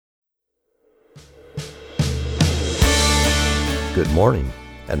Good morning,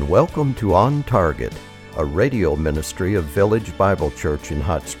 and welcome to On Target, a radio ministry of Village Bible Church in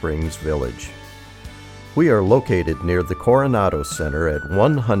Hot Springs Village. We are located near the Coronado Center at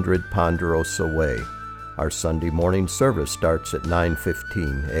 100 Ponderosa Way. Our Sunday morning service starts at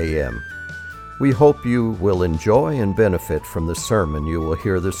 9:15 a.m. We hope you will enjoy and benefit from the sermon you will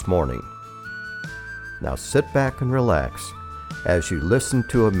hear this morning. Now sit back and relax as you listen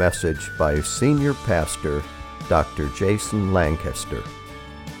to a message by Senior Pastor Dr. Jason Lancaster.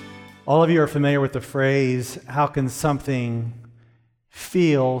 All of you are familiar with the phrase, how can something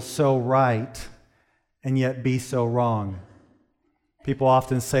feel so right and yet be so wrong? People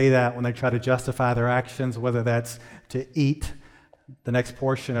often say that when they try to justify their actions, whether that's to eat the next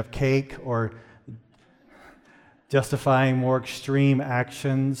portion of cake or justifying more extreme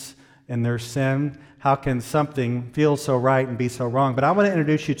actions in their sin. How can something feel so right and be so wrong? But I want to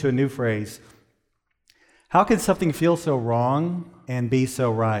introduce you to a new phrase. How can something feel so wrong and be so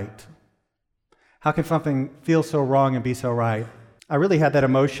right? How can something feel so wrong and be so right? I really had that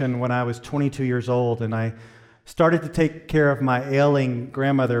emotion when I was 22 years old, and I started to take care of my ailing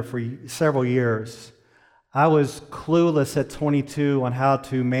grandmother for several years. I was clueless at 22 on how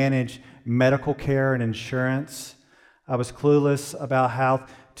to manage medical care and insurance. I was clueless about how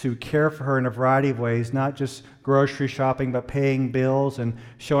to care for her in a variety of ways, not just grocery shopping, but paying bills and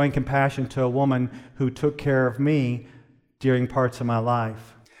showing compassion to a woman who took care of me during parts of my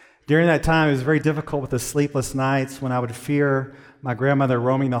life. During that time, it was very difficult with the sleepless nights when I would fear my grandmother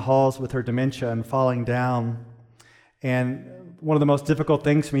roaming the halls with her dementia and falling down. And one of the most difficult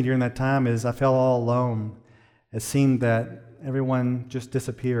things for me during that time is I felt all alone. It seemed that everyone just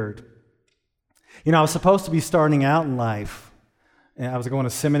disappeared. You know, I was supposed to be starting out in life. And I was going to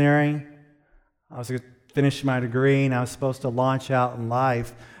seminary. I was going to finish my degree, and I was supposed to launch out in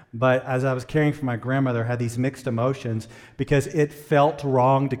life. But as I was caring for my grandmother, I had these mixed emotions because it felt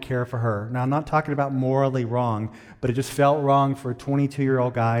wrong to care for her. Now, I'm not talking about morally wrong, but it just felt wrong for a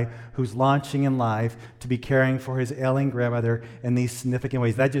 22-year-old guy who's launching in life to be caring for his ailing grandmother in these significant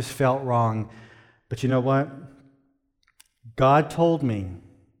ways. That just felt wrong. But you know what? God told me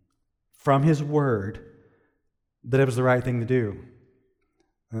from His Word that it was the right thing to do.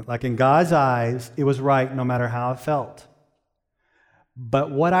 Like in God's eyes, it was right no matter how it felt.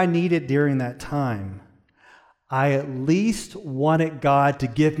 But what I needed during that time, I at least wanted God to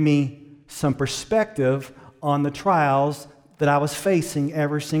give me some perspective on the trials that I was facing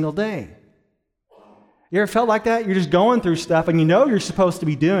every single day. You ever felt like that? You're just going through stuff and you know you're supposed to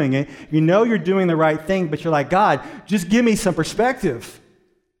be doing it. You know you're doing the right thing, but you're like, God, just give me some perspective.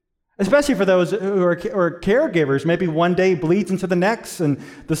 Especially for those who are caregivers, maybe one day bleeds into the next and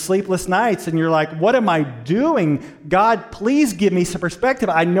the sleepless nights, and you're like, what am I doing? God, please give me some perspective.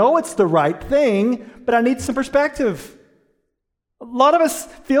 I know it's the right thing, but I need some perspective. A lot of us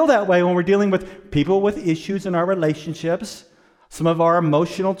feel that way when we're dealing with people with issues in our relationships, some of our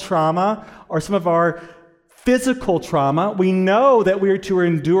emotional trauma, or some of our physical trauma. We know that we are to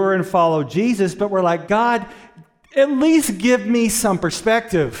endure and follow Jesus, but we're like, God, at least give me some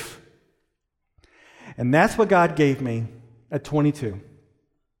perspective. And that's what God gave me at 22.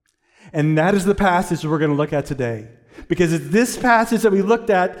 And that is the passage we're going to look at today. Because it's this passage that we looked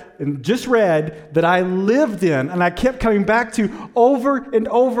at and just read that I lived in and I kept coming back to over and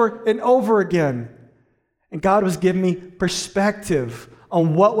over and over again. And God was giving me perspective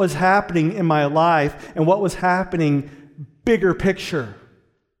on what was happening in my life and what was happening bigger picture.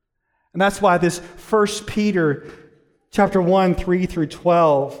 And that's why this 1 Peter Chapter 1, 3 through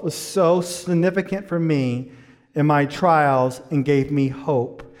 12 was so significant for me in my trials and gave me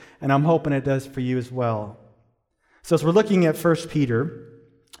hope. And I'm hoping it does for you as well. So as we're looking at 1 Peter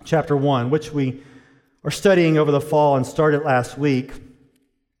chapter 1, which we are studying over the fall and started last week,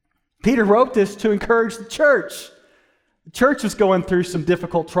 Peter wrote this to encourage the church. The church was going through some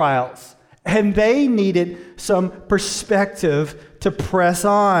difficult trials, and they needed some perspective to press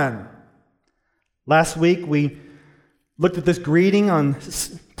on. Last week, we looked at this greeting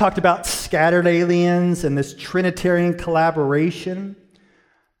talked about scattered aliens and this Trinitarian collaboration.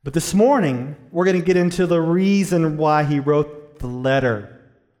 But this morning, we're going to get into the reason why he wrote the letter.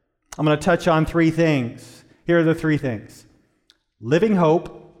 I'm going to touch on three things. Here are the three things. Living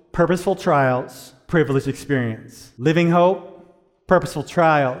hope, purposeful trials, privileged experience. Living hope, purposeful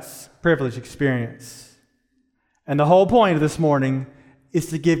trials, privileged experience. And the whole point of this morning is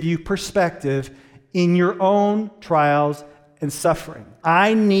to give you perspective in your own trials and suffering.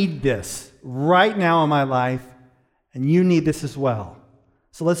 I need this right now in my life, and you need this as well.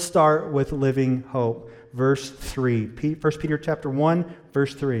 So let's start with living hope. Verse 3. 1 Peter chapter 1,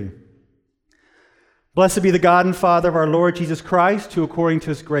 verse 3. Blessed be the God and Father of our Lord Jesus Christ, who according to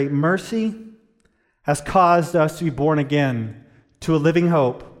his great mercy has caused us to be born again to a living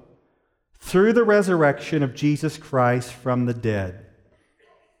hope through the resurrection of Jesus Christ from the dead.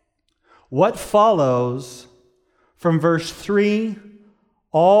 What follows from verse 3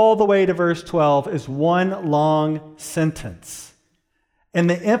 all the way to verse 12 is one long sentence. And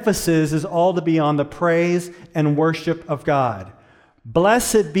the emphasis is all to be on the praise and worship of God.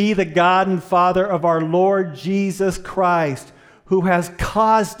 Blessed be the God and Father of our Lord Jesus Christ, who has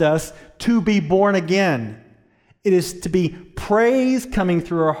caused us to be born again. It is to be praise coming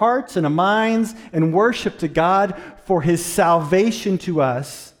through our hearts and our minds and worship to God for his salvation to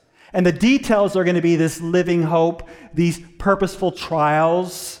us. And the details are going to be this living hope, these purposeful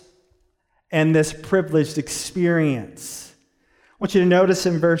trials, and this privileged experience. I want you to notice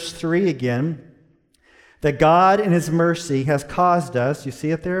in verse 3 again, that God in his mercy has caused us, you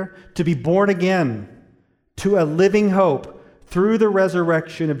see it there, to be born again to a living hope through the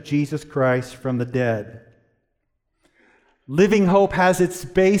resurrection of Jesus Christ from the dead. Living hope has its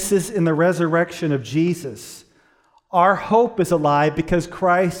basis in the resurrection of Jesus. Our hope is alive because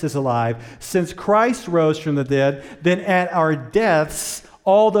Christ is alive. Since Christ rose from the dead, then at our deaths,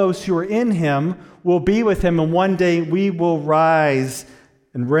 all those who are in him will be with him, and one day we will rise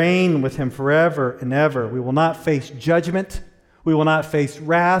and reign with him forever and ever. We will not face judgment. We will not face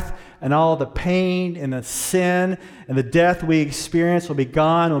wrath, and all the pain and the sin and the death we experience will be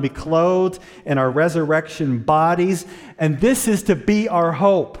gone. We'll be clothed in our resurrection bodies. And this is to be our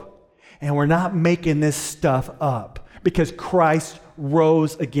hope. And we're not making this stuff up because Christ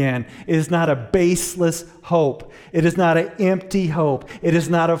rose again. It is not a baseless hope. It is not an empty hope. It is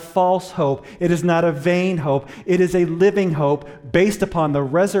not a false hope. It is not a vain hope. It is a living hope based upon the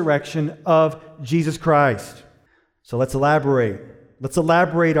resurrection of Jesus Christ. So let's elaborate. Let's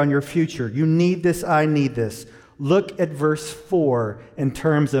elaborate on your future. You need this, I need this. Look at verse 4 in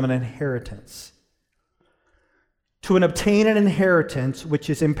terms of an inheritance. To obtain an inheritance which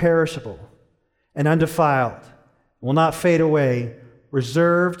is imperishable and undefiled, will not fade away,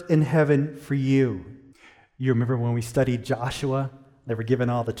 reserved in heaven for you. You remember when we studied Joshua? They were given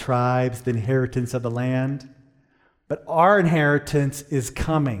all the tribes, the inheritance of the land. But our inheritance is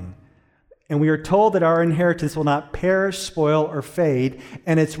coming. And we are told that our inheritance will not perish, spoil, or fade,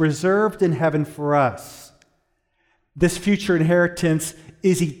 and it's reserved in heaven for us. This future inheritance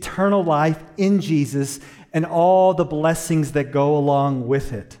is eternal life in Jesus and all the blessings that go along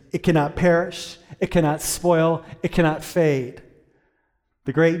with it. It cannot perish, it cannot spoil, it cannot fade.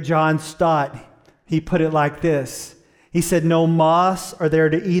 The great John Stott, he put it like this. He said, no moths are there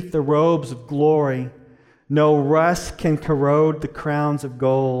to eat the robes of glory. No rust can corrode the crowns of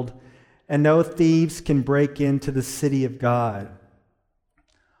gold. And no thieves can break into the city of God.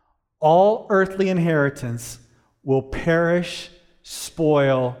 All earthly inheritance will perish,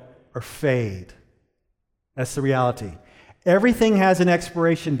 spoil, or fade. That's the reality. Everything has an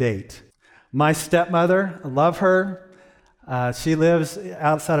expiration date. My stepmother, I love her. She lives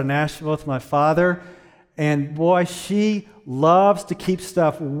outside of Nashville with my father. And boy, she loves to keep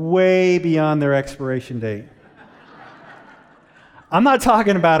stuff way beyond their expiration date. I'm not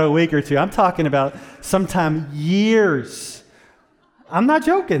talking about a week or two. I'm talking about sometime years. I'm not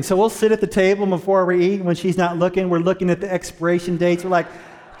joking. So we'll sit at the table before we eat. When she's not looking, we're looking at the expiration dates. We're like,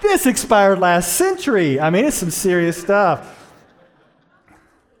 this expired last century. I mean, it's some serious stuff.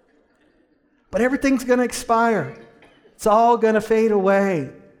 But everything's going to expire. It's all going to fade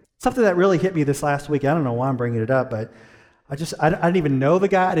away. Something that really hit me this last week. I don't know why I'm bringing it up, but I didn't even know the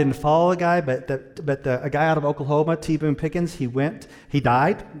guy. I didn't follow the guy, but a guy out of Oklahoma, T. Boone Pickens, he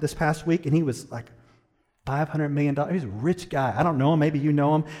died this past week, and he was like $500 million. He's a rich guy. I don't know him. Maybe you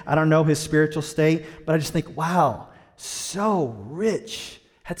know him. I don't know his spiritual state, but I just think, wow, so rich,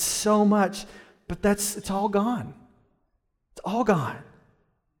 had so much, but it's all gone. It's all gone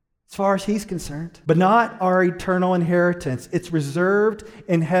as far as he's concerned. But not our eternal inheritance. It's reserved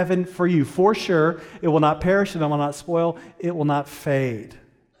in heaven for you. For sure, it will not perish, it will not spoil, it will not fade.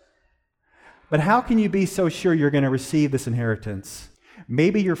 But how can you be so sure you're going to receive this inheritance?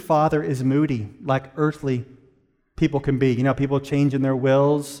 Maybe your father is moody, like earthly people can be. You know, people changing their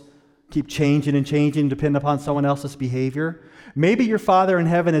wills, keep changing and changing, depending upon someone else's behavior. Maybe your Father in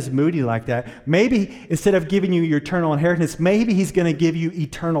heaven is moody like that. Maybe instead of giving you your eternal inheritance, maybe he's going to give you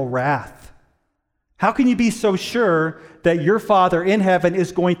eternal wrath. How can you be so sure that your Father in heaven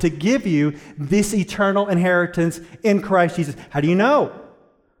is going to give you this eternal inheritance in Christ Jesus? How do you know?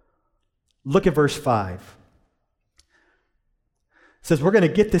 Look at verse 5. It says we're going to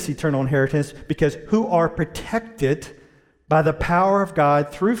get this eternal inheritance because who are protected by the power of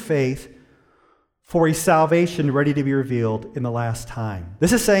God through faith for a salvation ready to be revealed in the last time.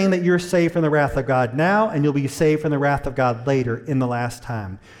 This is saying that you're saved from the wrath of God now, and you'll be saved from the wrath of God later in the last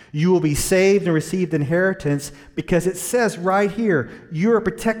time. You will be saved and receive the inheritance because it says right here, you are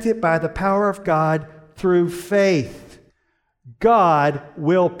protected by the power of God through faith. God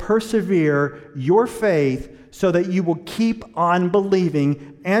will persevere your faith so that you will keep on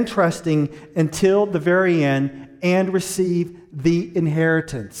believing and trusting until the very end and receive the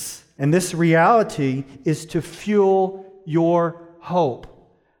inheritance. And this reality is to fuel your hope.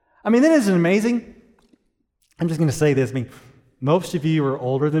 I mean, that isn't amazing. I'm just going to say this. I mean, most of you are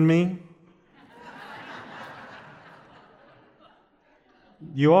older than me.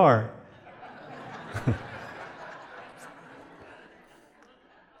 You are.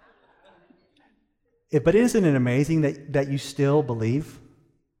 But isn't it amazing that you still believe?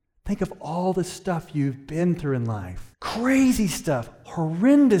 Think of all the stuff you've been through in life. Crazy stuff,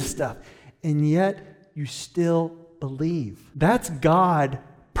 horrendous stuff, and yet you still believe. That's God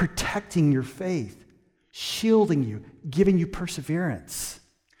protecting your faith, shielding you, giving you perseverance.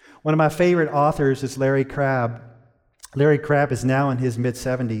 One of my favorite authors is Larry Crabb. Larry Crabb is now in his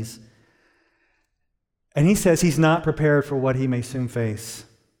mid-70s, and he says he's not prepared for what he may soon face.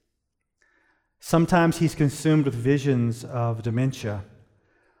 Sometimes he's consumed with visions of dementia,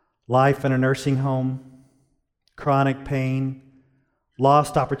 life in a nursing home, chronic pain,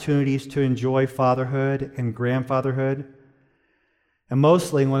 lost opportunities to enjoy fatherhood and grandfatherhood. And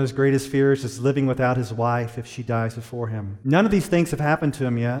mostly, one of his greatest fears is living without his wife if she dies before him. None of these things have happened to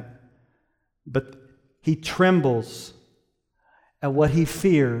him yet, but he trembles at what he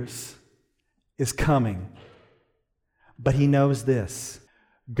fears is coming. But he knows this: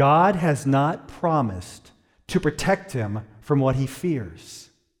 God has not promised to protect him from what he fears,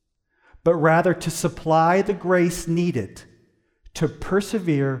 but rather to supply the grace needed to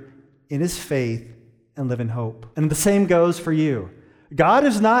persevere in his faith and live in hope. And the same goes for you. God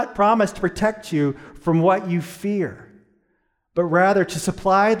has not promised to protect you from what you fear, but rather to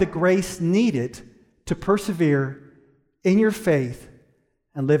supply the grace needed to persevere in your faith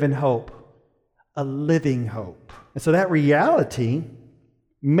and live in hope, a living hope. And so that reality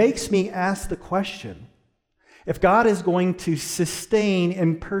makes me ask the question, if God is going to sustain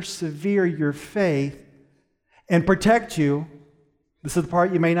and persevere your faith and protect you, this is the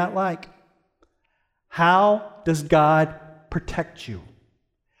part you may not like. How does God protect you?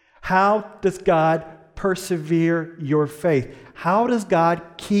 How does God persevere your faith? How does God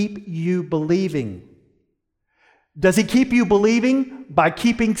keep you believing? Does he keep you believing by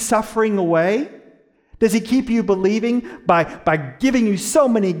keeping suffering away? Does he keep you believing by giving you so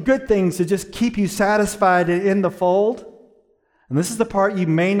many good things to just keep you satisfied in the fold? And this is the part you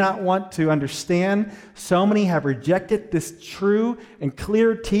may not want to understand. So many have rejected this true and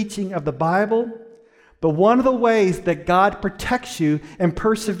clear teaching of the Bible. But one of the ways that God protects you and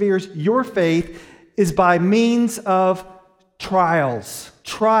perseveres your faith is by means of trials.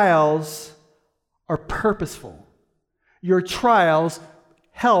 Trials are purposeful. Your trials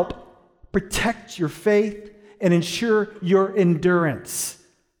help protect your faith and ensure your endurance.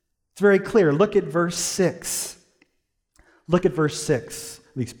 It's very clear. Look at verse 6. Look at verse 6,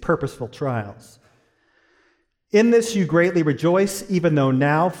 these purposeful trials. In this you greatly rejoice, even though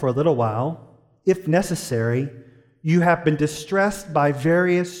now, for a little while, if necessary, you have been distressed by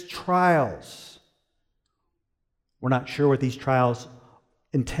various trials. We're not sure what these trials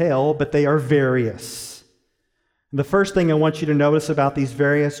entail, but they are various. And the first thing I want you to notice about these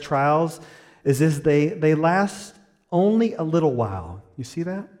various trials is they last only a little while. You see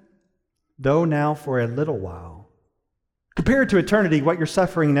that? Though now for a little while. Compared to eternity, what you're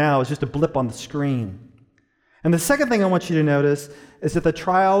suffering now is just a blip on the screen. And the second thing I want you to notice is that the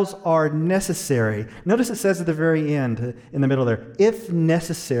trials are necessary. Notice it says at the very end, in the middle there, if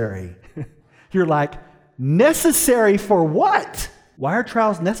necessary. You're like, necessary for what? Why are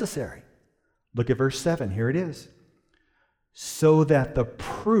trials necessary? Look at verse 7. Here it is. So that the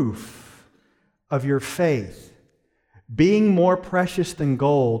proof of your faith, being more precious than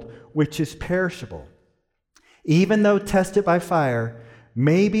gold, which is perishable, even though tested by fire,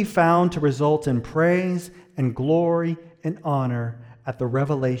 may be found to result in praise and glory and honor at the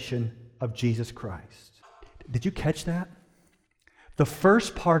revelation of Jesus Christ. Did you catch that? The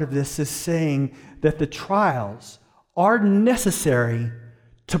first part of this is saying that the trials are necessary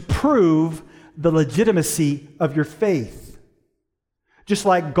to prove the legitimacy of your faith. Just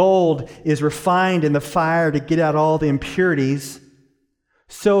like gold is refined in the fire to get out all the impurities,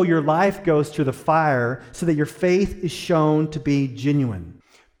 so your life goes through the fire so that your faith is shown to be genuine.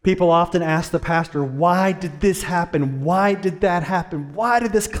 People often ask the pastor, why did this happen? Why did that happen? Why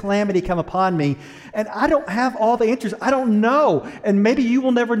did this calamity come upon me? And I don't have all the answers. I don't know. And maybe you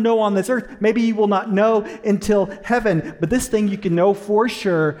will never know on this earth. Maybe you will not know until heaven. But this thing you can know for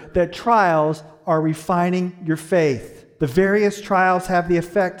sure, that trials are refining your faith. The various trials have the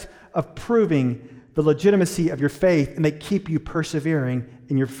effect of proving the legitimacy of your faith, and they keep you persevering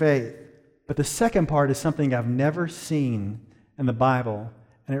in your faith. But the second part is something I've never seen in the Bible.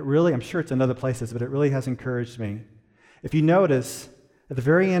 And it really, I'm sure it's in other places, but it really has encouraged me. If you notice, at the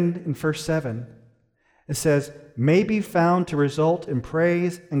very end in verse 7, it says, may be found to result in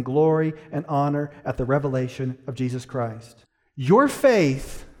praise and glory and honor at the revelation of Jesus Christ. Your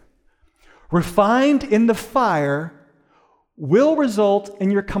faith, refined in the fire, will result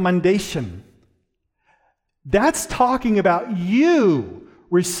in your commendation. That's talking about you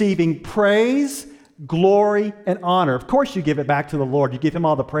receiving praise, glory, and honor. Of course you give it back to the Lord. You give Him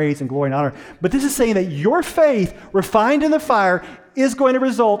all the praise and glory and honor. But this is saying that your faith, refined in the fire, is going to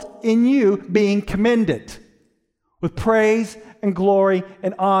result in you being commended with praise and glory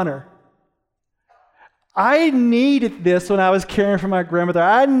and honor. I needed this when I was caring for my grandmother.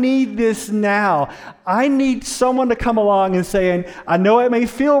 I need this now. I need someone to come along and say, I know it may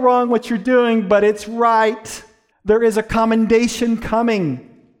feel wrong what you're doing, but it's right. There is a commendation coming.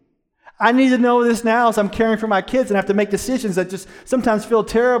 I need to know this now as I'm caring for my kids and have to make decisions that just sometimes feel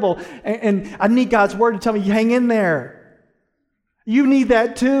terrible. And I need God's word to tell me, hang in there. You need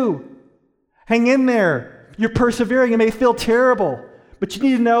that too. Hang in there. You're persevering. It may feel terrible, but you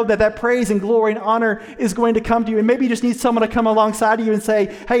need to know that that praise and glory and honor is going to come to you. And maybe you just need someone to come alongside of you and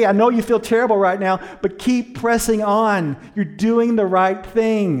say, hey, I know you feel terrible right now, but keep pressing on. You're doing the right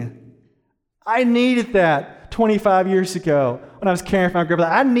thing. I needed that 25 years ago when I was caring for my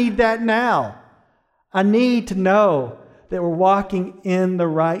grandmother. I need that now. I need to know that we're walking in the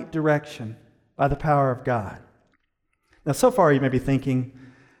right direction by the power of God. Now, so far you may be thinking,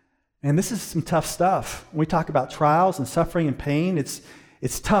 man, this is some tough stuff. When we talk about trials and suffering and pain,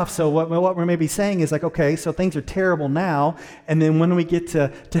 it's tough. So what we're maybe saying is like, okay, so things are terrible now, and then when we get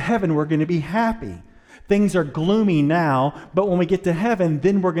to heaven, we're going to be happy. Things are gloomy now, but when we get to heaven,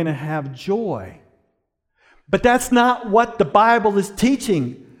 then we're going to have joy. But that's not what the Bible is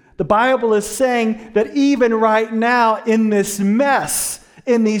teaching. The Bible is saying that even right now in this mess,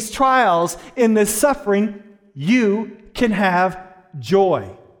 in these trials, in this suffering, you can have joy.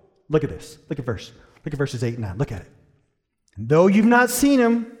 Look at this. Look at verses 8 and 9. Look at it. And though you've not seen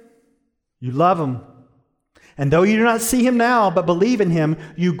Him, you love Him. And though you do not see Him now, but believe in Him,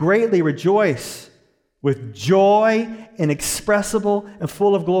 you greatly rejoice with joy inexpressible and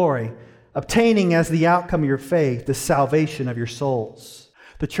full of glory, obtaining as the outcome of your faith the salvation of your souls.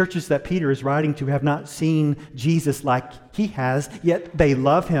 The churches that Peter is writing to have not seen Jesus like he has, yet they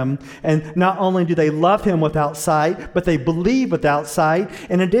love Him. And not only do they love Him without sight, but they believe without sight.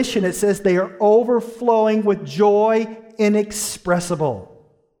 In addition, it says they are overflowing with joy inexpressible.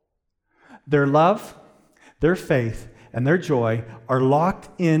 Their love, their faith, and their joy are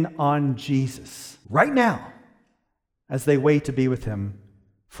locked in on Jesus right now as they wait to be with Him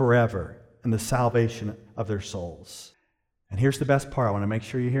forever in the salvation of their souls. And here's the best part. I want to make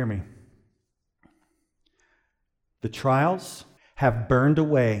sure you hear me. The trials have burned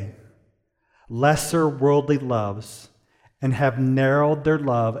away lesser worldly loves and have narrowed their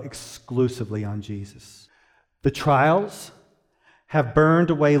love exclusively on Jesus. The trials have burned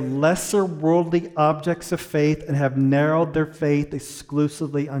away lesser worldly objects of faith and have narrowed their faith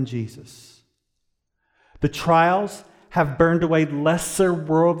exclusively on Jesus. The trials have burned away lesser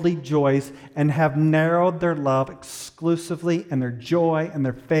worldly joys and have narrowed their love exclusively and their joy and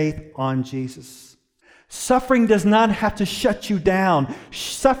their faith on Jesus. Suffering does not have to shut you down.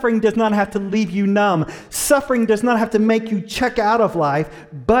 Suffering does not have to leave you numb. Suffering does not have to make you check out of life,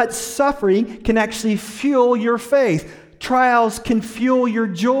 but suffering can actually fuel your faith. Trials can fuel your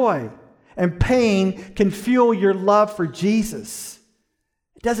joy, and pain can fuel your love for Jesus.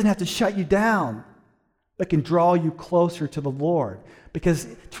 It doesn't have to shut you down, but can draw you closer to the Lord, because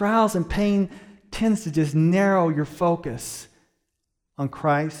trials and pain tends to just narrow your focus on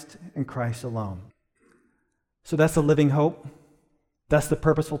Christ and Christ alone. So that's the living hope. That's the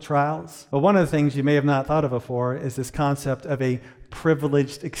purposeful trials. But one of the things you may have not thought of before is this concept of a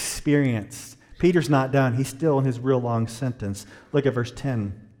privileged experience. Peter's not done. He's still in his real long sentence. Look at verse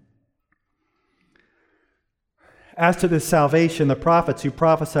 10. As to this salvation, the prophets who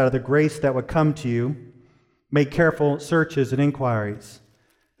prophesied of the grace that would come to you made careful searches and inquiries,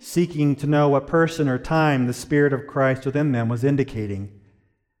 seeking to know what person or time the Spirit of Christ within them was indicating,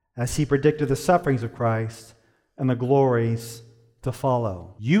 as He predicted the sufferings of Christ and the glories to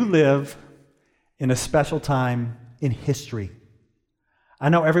follow. You live in a special time in history. I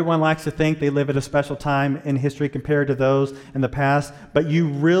know everyone likes to think they live at a special time in history compared to those in the past, but you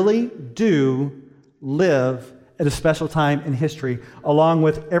really do live at a special time in history, along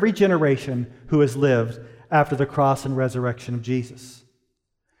with every generation who has lived after the cross and resurrection of Jesus.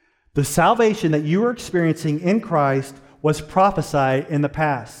 The salvation that you are experiencing in Christ was prophesied in the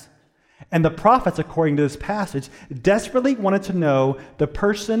past. And the prophets, according to this passage, desperately wanted to know the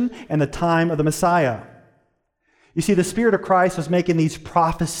person and the time of the Messiah. You see, the Spirit of Christ was making these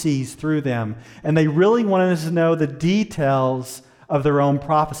prophecies through them, and they really wanted us to know the details of their own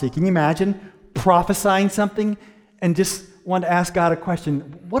prophecy. Can you imagine prophesying something and just want to ask God a question?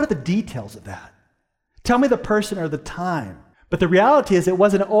 What are the details of that? Tell me the person or the time. But the reality is it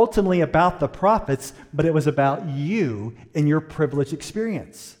wasn't ultimately about the prophets, but it was about you and your privileged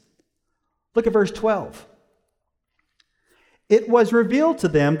experience. Look at verse 12. It was revealed to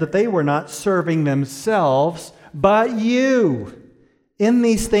them that they were not serving themselves, but you, in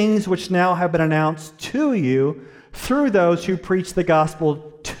these things which now have been announced to you through those who preach the gospel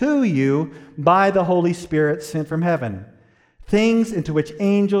to you by the Holy Spirit sent from heaven, things into which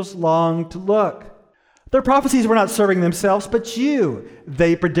angels long to look. Their prophecies were not serving themselves, but you.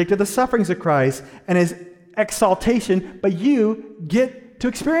 They predicted the sufferings of Christ and his exaltation, but you get to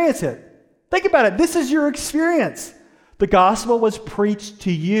experience it. Think about it. This is your experience. The gospel was preached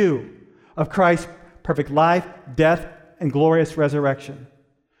to you of Christ's perfect life, death, and glorious resurrection.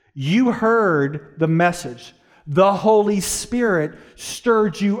 You heard the message. The Holy Spirit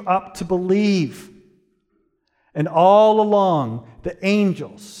stirred you up to believe. And all along, the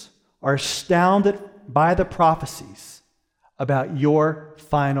angels are astounded by the prophecies about your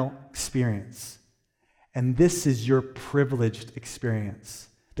final experience. And this is your privileged experience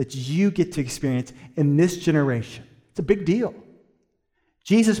that you get to experience in this generation. It's a big deal.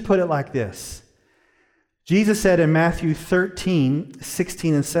 Jesus put it like this. Jesus said in Matthew 13,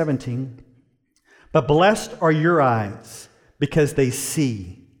 16 and 17, "But blessed are your eyes because they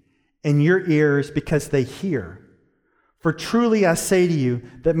see, and your ears because they hear. For truly I say to you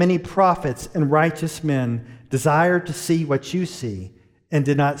that many prophets and righteous men desired to see what you see and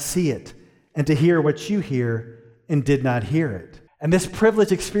did not see it, and to hear what you hear and did not hear it." And this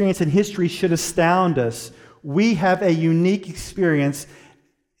privileged experience in history should astound us. We have a unique experience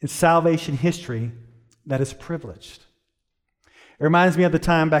in salvation history that is privileged. It reminds me of the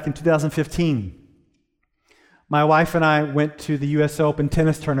time back in 2015. My wife and I went to the U.S. Open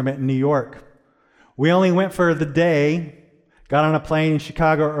tennis tournament in New York. We only went for the day, got on a plane in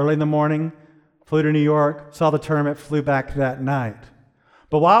Chicago early in the morning, flew to New York, saw the tournament, flew back that night.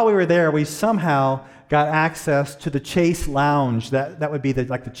 But while we were there, we somehow got access to the Chase Lounge. That would be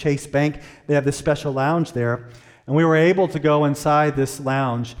like the Chase Bank. They have this special lounge there. And we were able to go inside this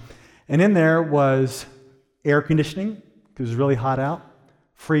lounge. And in there was air conditioning, because it was really hot out,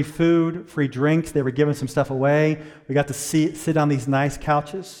 free food, free drinks. They were giving some stuff away. We got to sit on these nice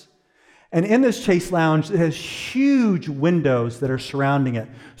couches. And in this Chase Lounge, it has huge windows that are surrounding it.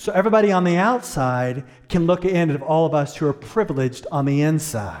 So everybody on the outside can look in at all of us who are privileged on the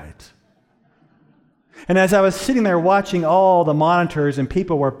inside. And as I was sitting there watching all the monitors and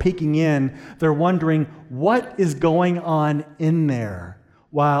people were peeking in, they're wondering, what is going on in there?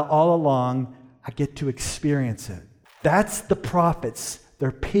 While all along, I get to experience it. That's the prophets.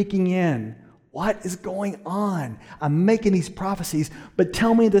 They're peeking in. What is going on? I'm making these prophecies, but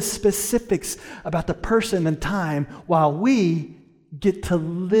tell me the specifics about the person and time while we get to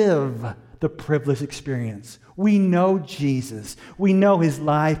live the privileged experience. We know Jesus. We know his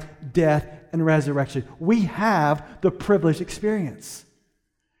life, death, and resurrection. We have the privileged experience.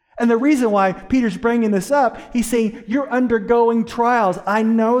 And the reason why Peter's bringing this up, he's saying, you're undergoing trials. I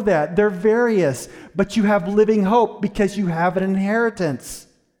know that. They're various, but you have living hope because you have an inheritance.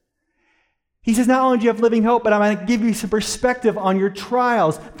 He says, not only do you have living hope, but I'm going to give you some perspective on your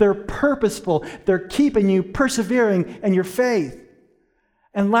trials. They're purposeful. They're keeping you persevering in your faith.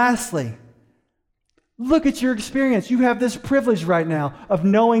 And lastly, look at your experience. You have this privilege right now of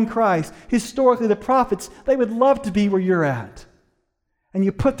knowing Christ. Historically, the prophets, they would love to be where you're at. And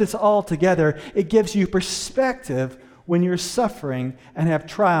you put this all together, it gives you perspective when you're suffering and have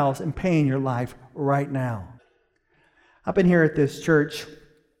trials and pain in your life right now. I've been here at this church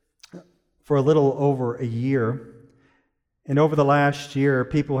for a little over a year. And over the last year,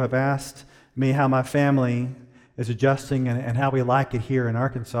 people have asked me how my family is adjusting and how we like it here in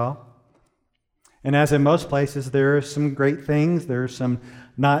Arkansas. And as in most places, there are some great things, there's some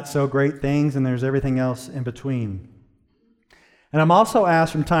not so great things, and there's everything else in between. And I'm also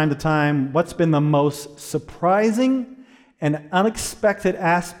asked from time to time, what's been the most surprising an unexpected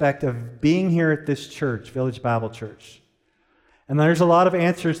aspect of being here at this church, Village Bible Church. And there's a lot of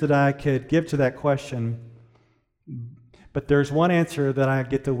answers that I could give to that question, but there's one answer that I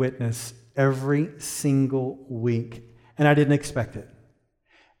get to witness every single week, and I didn't expect it.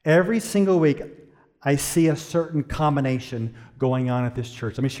 Every single week, I see a certain combination going on at this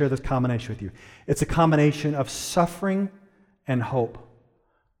church. Let me share this combination with you. It's a combination of suffering and hope,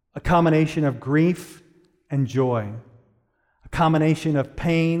 a combination of grief and joy, a combination of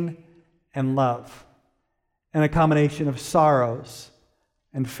pain and love, and a combination of sorrows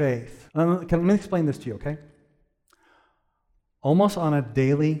and faith. Let me explain this to you, okay? Almost on a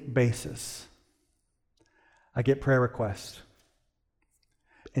daily basis, I get prayer requests.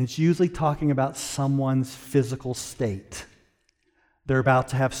 And it's usually talking about someone's physical state. They're about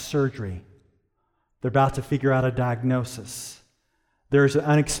to have surgery. They're about to figure out a diagnosis. There's an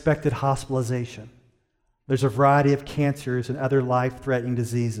unexpected hospitalization. There's a variety of cancers and other life-threatening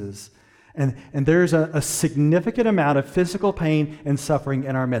diseases. And there's a significant amount of physical pain and suffering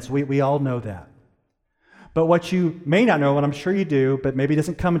in our midst. We all know that. But what you may not know, and I'm sure you do, but maybe it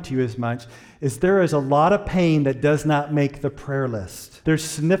doesn't come to you as much, is there is a lot of pain that does not make the prayer list. There's a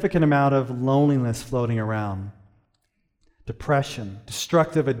significant amount of loneliness floating around. Depression,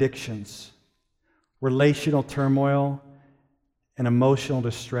 destructive addictions, relational turmoil, and emotional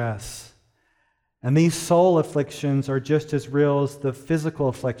distress. And these soul afflictions are just as real as the physical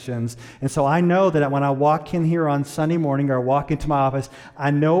afflictions. And so I know that when I walk in here on Sunday morning or walk into my office,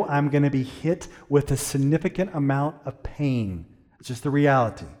 I know I'm going to be hit with a significant amount of pain. It's just the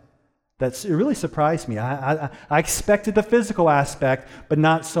reality. It really surprised me. I expected the physical aspect, but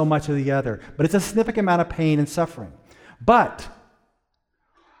not so much of the other. But it's a significant amount of pain and suffering. But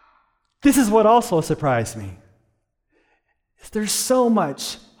this is what also surprised me. There's so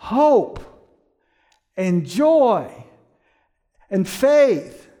much hope and joy and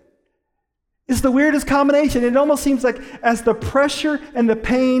faith. It's the weirdest combination. It almost seems like as the pressure and the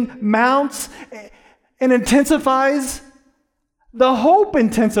pain mounts and intensifies, the hope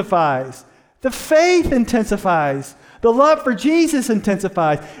intensifies, the faith intensifies, the love for Jesus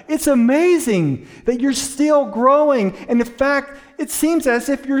intensifies. It's amazing that you're still growing. And in fact, it seems as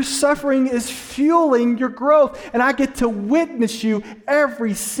if your suffering is fueling your growth. And I get to witness you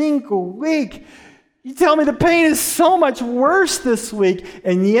every single week. You tell me the pain is so much worse this week,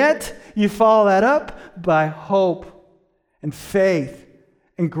 and yet you follow that up by hope and faith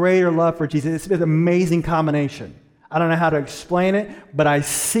and greater love for Jesus. It's an amazing combination. I don't know how to explain it, but I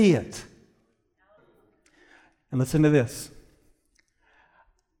see it. And listen to this.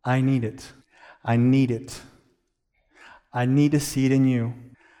 I need it. I need it. I need to see it in you.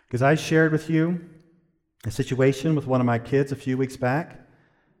 Because I shared with you a situation with one of my kids a few weeks back.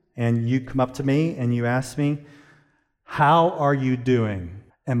 And you come up to me and you ask me, how are you doing?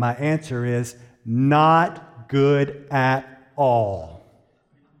 And my answer is, not good at all.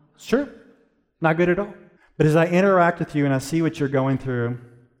 It's true. Not good at all. But as I interact with you and I see what you're going through,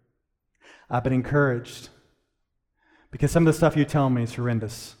 I've been encouraged. Because some of the stuff you tell me is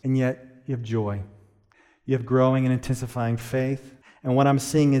horrendous. And yet you have joy. You have growing and intensifying faith. And what I'm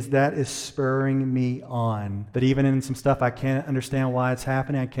seeing is that is spurring me on. That even in some stuff I can't understand why it's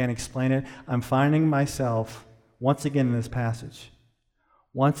happening, I can't explain it, I'm finding myself, once again in this passage,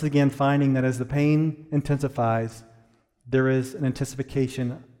 once again finding that as the pain intensifies, there is an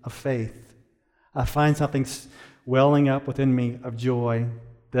intensification of faith. I find something welling up within me of joy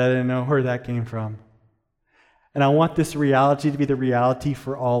that I didn't know where that came from. And I want this reality to be the reality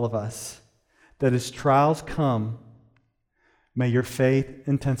for all of us. That as trials come, may your faith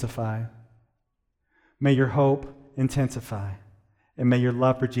intensify. May your hope intensify. And may your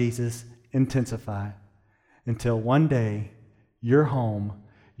love for Jesus intensify. Until one day, you're home,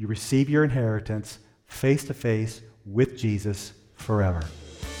 you receive your inheritance face to face with Jesus forever.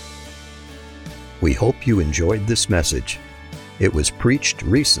 We hope you enjoyed this message. It was preached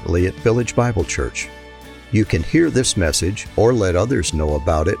recently at Village Bible Church. You can hear this message or let others know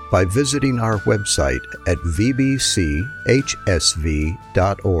about it by visiting our website at vbchsv.org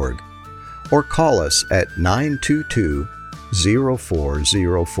or call us at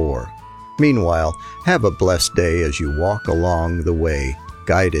 922-0404. Meanwhile, have a blessed day as you walk along the way,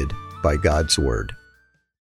 guided by God's Word.